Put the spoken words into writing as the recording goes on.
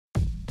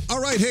All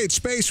right, hey, it's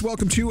Space.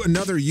 Welcome to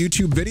another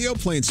YouTube video,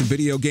 playing some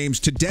video games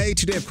today.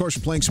 Today, of course,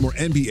 we're playing some more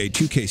NBA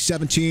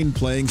 2K17,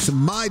 playing some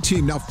My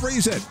Team. Now,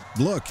 freeze it.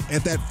 Look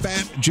at that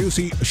fat,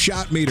 juicy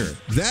shot meter.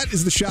 That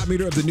is the shot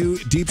meter of the new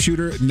deep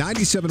shooter,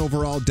 97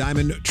 overall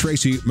Diamond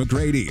Tracy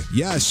McGrady.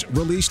 Yes,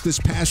 released this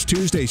past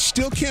Tuesday.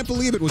 Still can't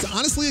believe it. Was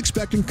honestly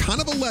expecting kind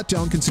of a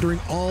letdown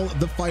considering all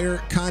the fire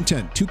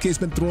content 2K's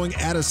been throwing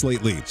at us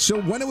lately. So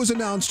when it was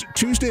announced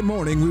Tuesday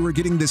morning, we were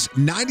getting this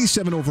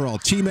 97 overall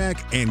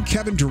Tmac and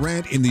Kevin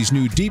Durant in these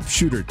new deep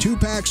shooter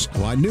 2-packs.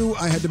 Well, I knew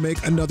I had to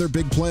make another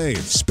big play.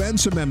 Spend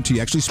some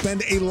MT. Actually,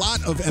 spend a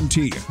lot of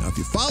MT. Now, if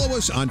you follow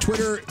us on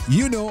Twitter,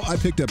 you know I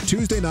picked up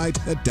Tuesday night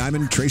that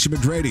Diamond Tracy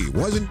McGrady.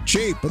 Wasn't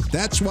cheap, but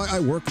that's why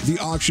I work the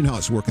auction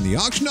house. Work in the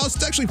auction house,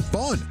 it's actually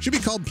fun. Should be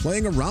called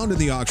playing around in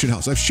the auction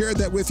house. I've shared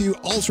that with you.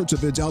 All sorts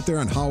of vids out there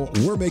on how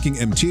we're making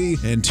MT.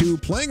 And two,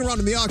 playing around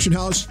in the auction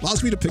house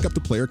allows me to pick up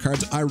the player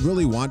cards I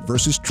really want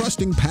versus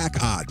trusting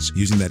pack odds.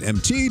 Using that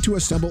MT to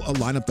assemble a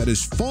lineup that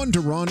is fun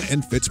to run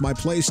and fits my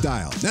play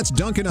style. That's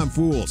dunking on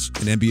fools.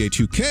 And NBA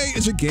 2K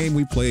is a game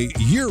we play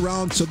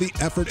year-round, so the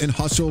effort and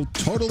hustle,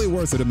 totally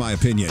worth it in my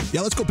opinion.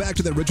 Yeah, let's go back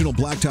to the original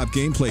Blacktop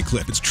gameplay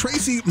clip. It's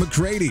Tracy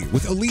McGrady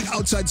with elite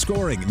outside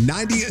scoring,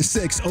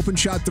 96 open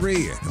shot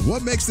 3. And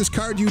what makes this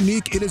card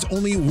unique? It is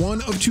only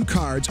one of 2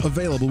 cards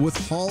available with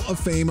Hall of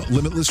Fame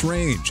limitless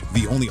range.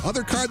 The only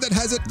other card that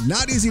has it,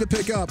 not easy to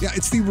pick up. Yeah,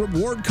 it's the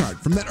reward card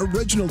from that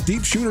original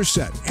deep shooter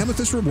set,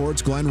 Amethyst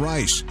Rewards Glenn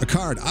Rice. A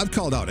card I've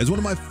called out as one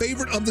of my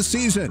favorite of the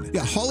season.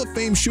 Yeah, Hall of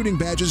Fame shooting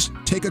badges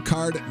take a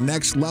card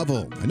next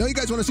level. I know you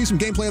guys want to see some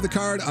gameplay of the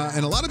card,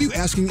 and a lot of you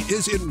asking,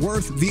 is it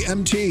worth the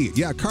MT?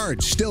 Yeah,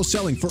 cards still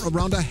selling for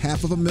around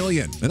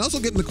 $500,000. And also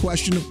getting the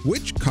question,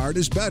 which card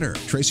is better,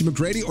 Tracy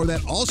McGrady or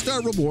that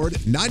all-star reward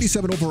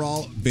 97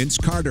 overall Vince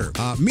Carter?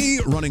 Me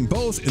running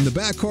both in the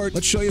backcourt.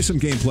 Let's show you some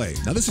gameplay.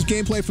 Now, this is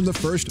gameplay from the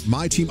first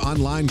My Team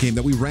Online game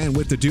that we ran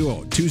with the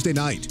duo Tuesday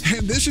night.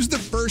 And this is the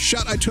first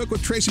shot I took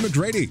with Tracy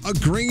McGrady, a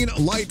green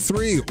light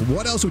 3.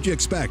 What else would you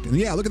expect? And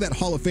yeah, look at that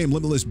Hall of Fame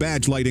limitless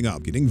badge lighting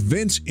up. Getting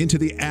Vince into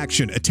the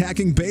action,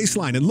 attacking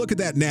baseline, and look at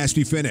that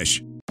nasty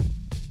finish.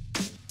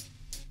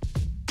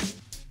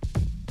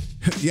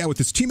 Yeah, with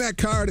this Tmac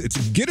card, it's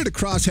get it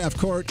across half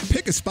court,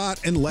 pick a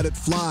spot, and let it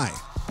fly.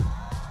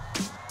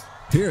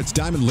 Here, it's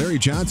Diamond Larry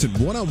Johnson,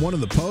 one-on-one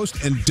in the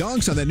post, and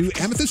dunks on that new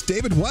Amethyst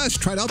David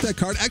West. Tried out that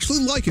card,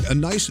 actually like it. A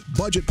nice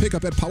budget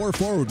pickup at power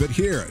forward, but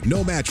here,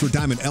 no match for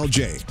Diamond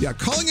LJ. Yeah,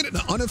 calling it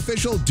an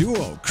unofficial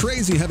duo.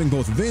 Crazy having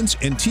both Vince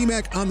and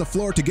Tmac on the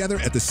floor together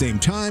at the same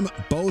time,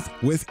 both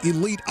with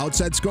elite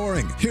outside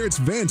scoring. Here, it's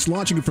Vince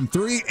launching it from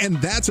 3, and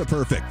that's a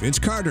perfect. Vince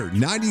Carter,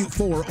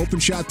 94 open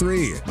shot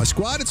 3. My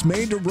squad, it's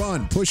made to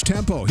run, push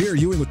tempo. Here,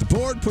 Ewing with the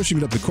board, pushing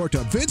it up the court to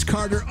Vince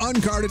Carter,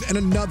 unguarded, and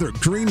another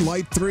green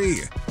light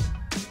 3.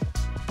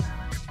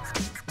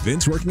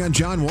 Vince working on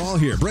John Wall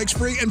here. Breaks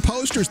free and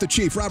posters the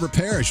Chief, Robert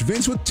Parrish.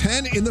 Vince with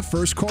 10 in the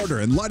first quarter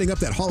and lighting up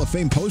that Hall of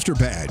Fame poster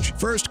badge.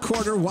 First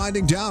quarter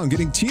winding down,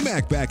 getting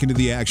Tmac back into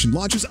the action.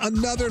 Launches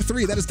another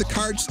 3. That is the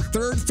card's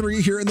 3rd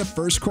 3 here in the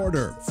first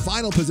quarter.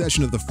 Final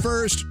possession of the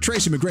first.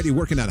 Tracy McGrady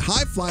working on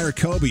high flyer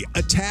Kobe.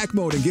 Attack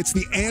mode and gets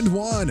the and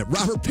 1.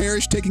 Robert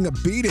Parrish taking a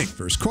beating.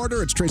 First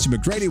quarter, it's Tracy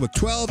McGrady with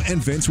 12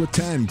 and Vince with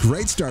 10.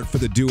 Great start for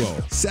the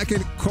duo.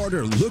 Second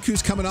quarter, look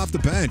who's coming off the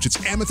bench.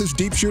 It's Amethyst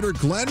deep shooter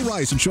Glenn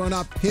Rice and showing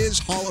up his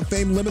Hall of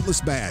Fame Limitless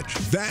badge.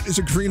 That is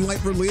a green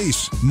light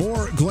release.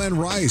 More Glenn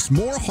Rice,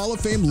 more Hall of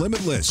Fame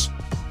Limitless.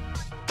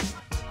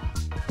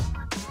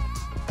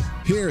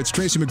 Here, it's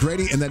Tracy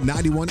McGrady and that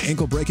 91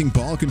 ankle-breaking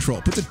ball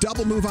control. Puts a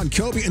double move on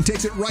Kobe and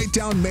takes it right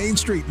down Main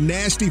Street.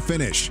 Nasty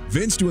finish.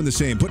 Vince doing the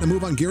same, putting a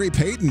move on Gary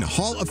Payton.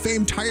 Hall of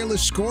Fame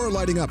tireless scorer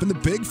lighting up in the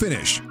big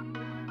finish.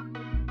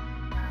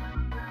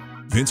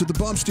 Vince with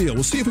the bump steal.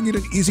 We'll see if we can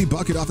get an easy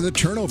bucket off of the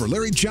turnover.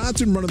 Larry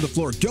Johnson running the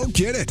floor. Go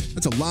get it.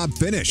 That's a lob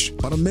finish.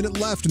 About a minute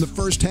left in the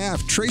first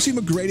half. Tracy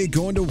McGrady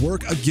going to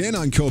work again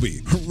on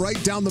Kobe.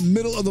 Right down the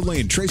middle of the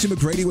lane. Tracy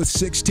McGrady with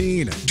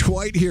 16.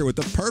 Dwight here with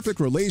the perfect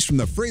release from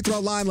the free throw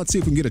line. Let's see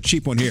if we can get a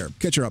cheap one here.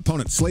 Catch our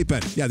opponent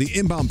sleeping. Yeah, the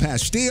inbound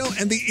pass steal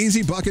and the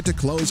easy bucket to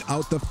close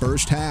out the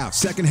first half.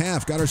 Second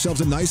half, got ourselves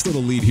a nice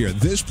little lead here.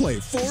 This play,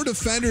 4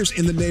 defenders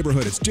in the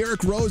neighborhood. It's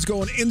Derrick Rose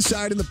going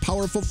inside in the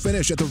powerful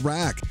finish at the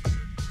rack.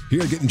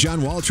 Here, getting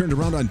John Wall turned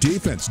around on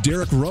defense.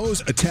 Derrick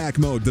Rose attack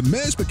mode. The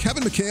miss, but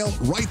Kevin McHale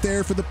right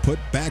there for the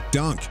put-back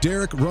dunk.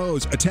 Derrick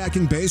Rose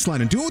attacking baseline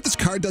and doing what this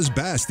card does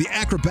best, the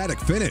acrobatic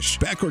finish.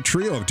 Backcourt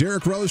trio of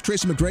Derrick Rose,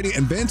 Tracy McGrady,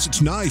 and Vince.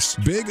 It's nice.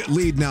 Big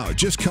lead now.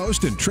 Just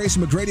coasting.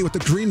 Tracy McGrady with the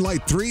green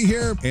light 3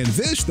 here. And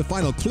this, the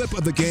final clip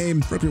of the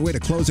game. Rip your way to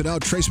close it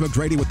out. Tracy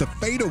McGrady with the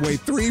fadeaway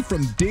 3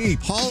 from deep.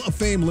 Hall of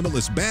Fame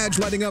Limitless badge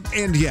lighting up.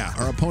 And yeah,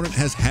 our opponent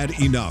has had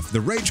enough. The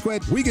rage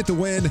quit. We get the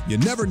win. You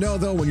never know,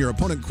 though, when your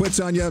opponent quits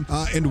on you.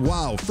 you. And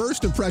wow,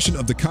 first impression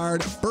of the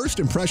card, first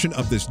impression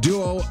of this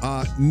duo,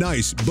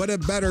 nice, but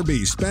it better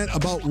be. Spent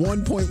about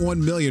 $1.1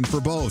 million for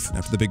both.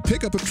 After the big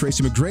pickup of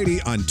Tracy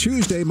McGrady on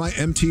Tuesday, my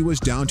MT was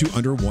down to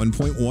under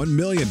 $1.1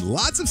 million.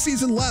 Lots of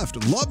season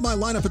left. Love my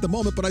lineup at the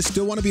moment, but I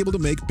still want to be able to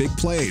make big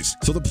plays.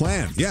 So the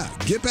plan, yeah,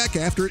 get back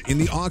after it in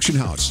the auction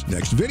house.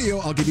 Next video,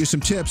 I'll give you some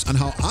tips on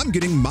how I'm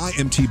getting my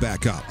MT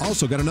back up.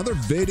 Also got another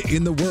vid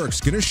in the works.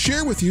 Gonna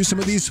share with you some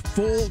of these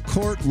full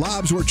court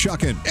lobs we're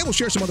chucking. And we'll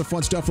share some other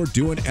fun stuff we're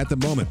doing at the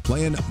moment,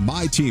 playing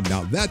my team.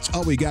 Now that's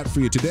all we got for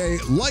you today.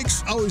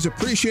 Likes, always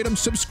appreciate them.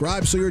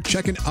 Subscribe so you're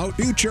checking out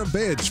future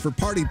vids. For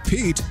Party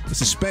Pete,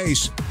 this is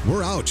Space.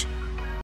 We're out.